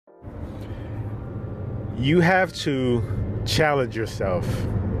You have to challenge yourself.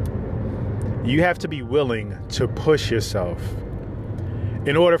 You have to be willing to push yourself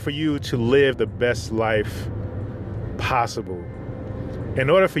in order for you to live the best life possible.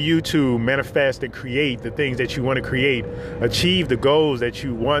 In order for you to manifest and create the things that you want to create, achieve the goals that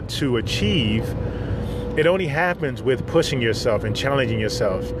you want to achieve, it only happens with pushing yourself and challenging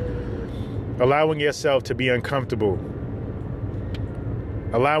yourself, allowing yourself to be uncomfortable,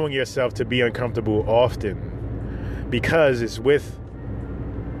 allowing yourself to be uncomfortable often, because it's with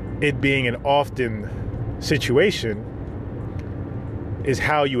it being an often situation is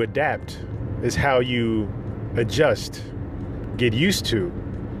how you adapt, is how you adjust, get used to,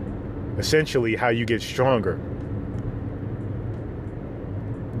 essentially how you get stronger.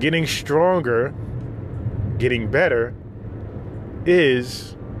 Getting stronger, getting better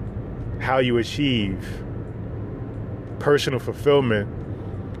is how you achieve personal fulfillment,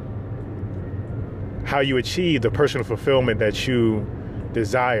 how you achieve the personal fulfillment that you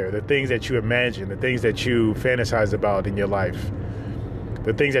desire, the things that you imagine, the things that you fantasize about in your life,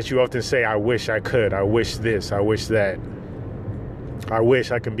 the things that you often say, I wish I could, I wish this, I wish that, I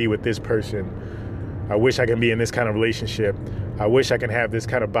wish I can be with this person, I wish I can be in this kind of relationship, I wish I can have this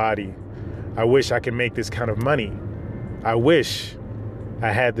kind of body, I wish I can make this kind of money, I wish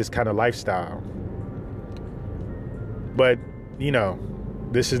I had this kind of lifestyle. But,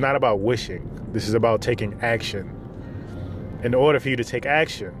 this is not about wishing. This is about taking action. In order for you to take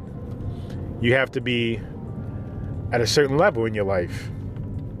action, you have to be at a certain level in your life.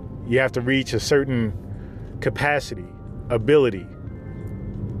 You have to reach a certain capacity, ability.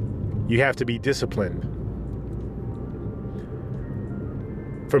 You have to be disciplined.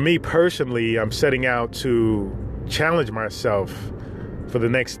 For me personally, I'm setting out to challenge myself for the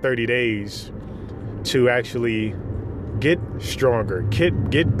next 30 days to actually get stronger,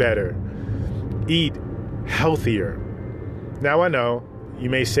 get better, eat healthier. Now I know you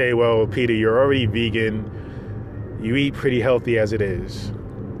may say, well, Peter, you're already vegan. You eat pretty healthy as it is.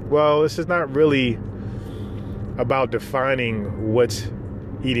 Well, this is not really about defining what's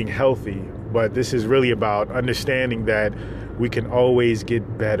eating healthy, but this is really about understanding that we can always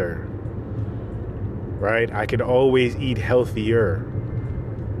get better, right? I can always eat healthier.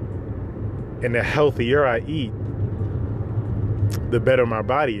 And the healthier I eat, the better my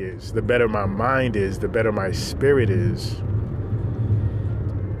body is, the better my mind is, the better my spirit is.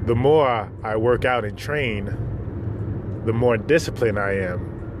 The more I work out and train, the more disciplined I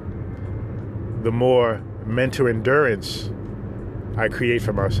am, the more mental endurance I create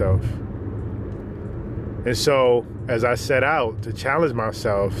for myself. And so, as I set out to challenge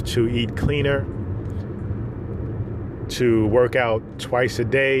myself to eat cleaner, to work out twice a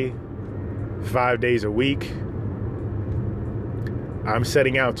day, 5 days a week, I'm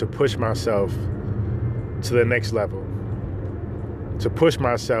setting out to push myself to the next level, to push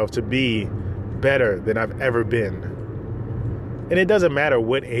myself to be better than I've ever been. And it doesn't matter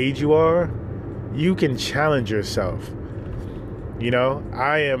what age you are, you can challenge yourself.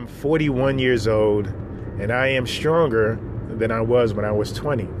 I am 41 years old and I am stronger than I was when I was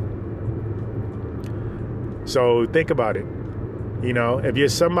 20. So think about it. If you're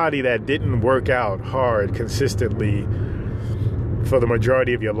somebody that didn't work out hard consistently for the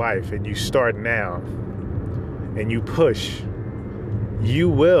majority of your life and you start now and you push, you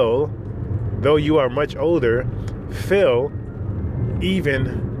will, though you are much older, feel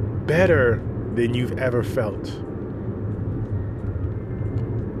even better than you've ever felt.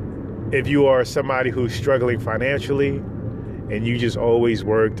 If you are somebody who's struggling financially and you just always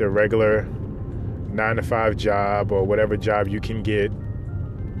worked a regular 9-to-5 job or whatever job you can get,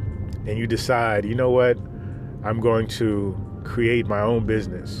 and you decide, you know what, I'm going to create my own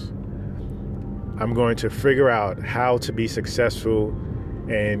business. I'm going to figure out how to be successful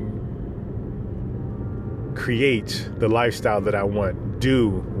and create the lifestyle that I want,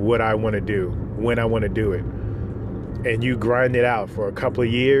 do what I want to do, when I want to do it. And you grind it out for a couple of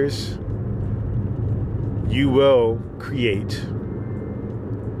years, you will create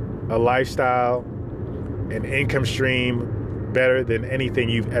a lifestyle, an income stream better than anything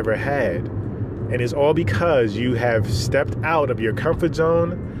you've ever had. And it's all because you have stepped out of your comfort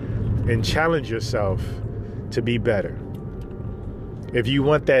zone and challenged yourself to be better. If you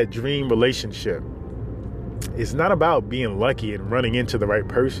want that dream relationship, it's not about being lucky and running into the right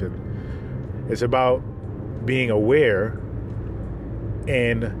person. It's about being aware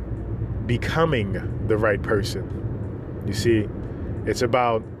and becoming the right person. You see, it's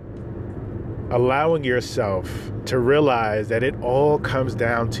about allowing yourself to realize that it all comes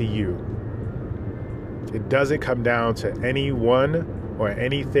down to you. It doesn't come down to anyone or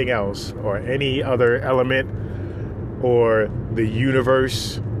anything else or any other element or the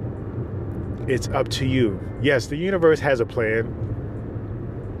universe. It's up to you. Yes, the universe has a plan,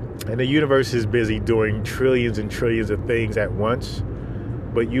 and the universe is busy doing trillions and trillions of things at once,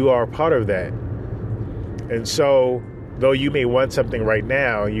 but you are part of that. And so, though you may want something right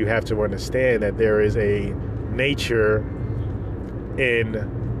now, you have to understand that there is a nature in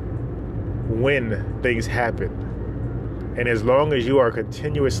when things happen. And as long as you are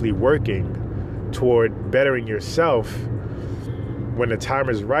continuously working toward bettering yourself, when the time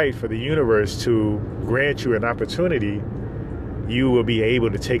is right for the universe to grant you an opportunity, you will be able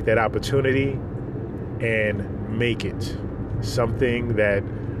to take that opportunity and make it something that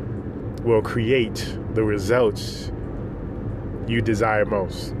will create the results you desire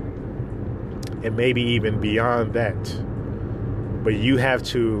most. And maybe even beyond that. But you have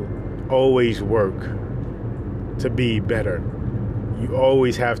to always work to be better. You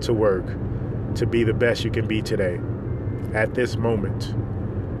always have to work to be the best you can be today, at this moment.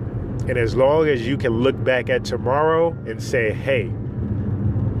 And as long as you can look back at tomorrow and say, hey,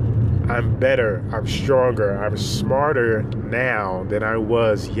 I'm better, I'm stronger, I'm smarter now than I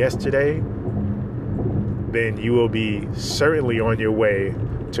was yesterday, then you will be certainly on your way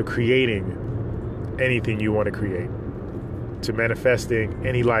to creating anything you want to create, to manifesting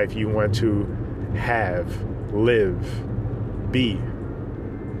any life you want to have, live, be.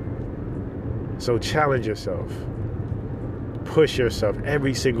 So challenge yourself. Push yourself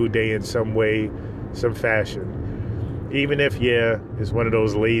every single day in some way, some fashion. Even if, it's one of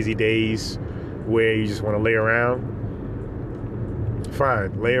those lazy days where you just want to lay around,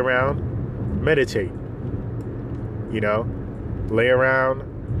 fine, lay around, meditate. Lay around,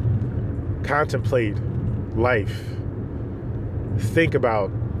 contemplate life. Think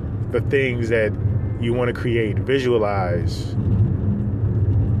about the things that you want to create, visualize.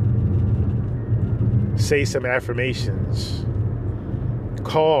 Say some affirmations.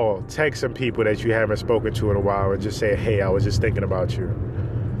 Call, text some people that you haven't spoken to in a while and just say, hey, I was just thinking about you.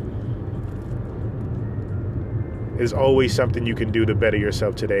 There's always something you can do to better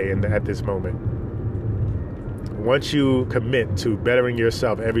yourself today and at this moment. Once you commit to bettering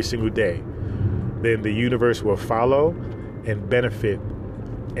yourself every single day, then the universe will follow and benefit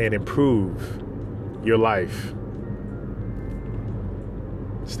and improve your life.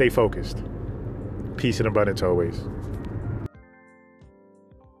 Stay focused. Peace and abundance always.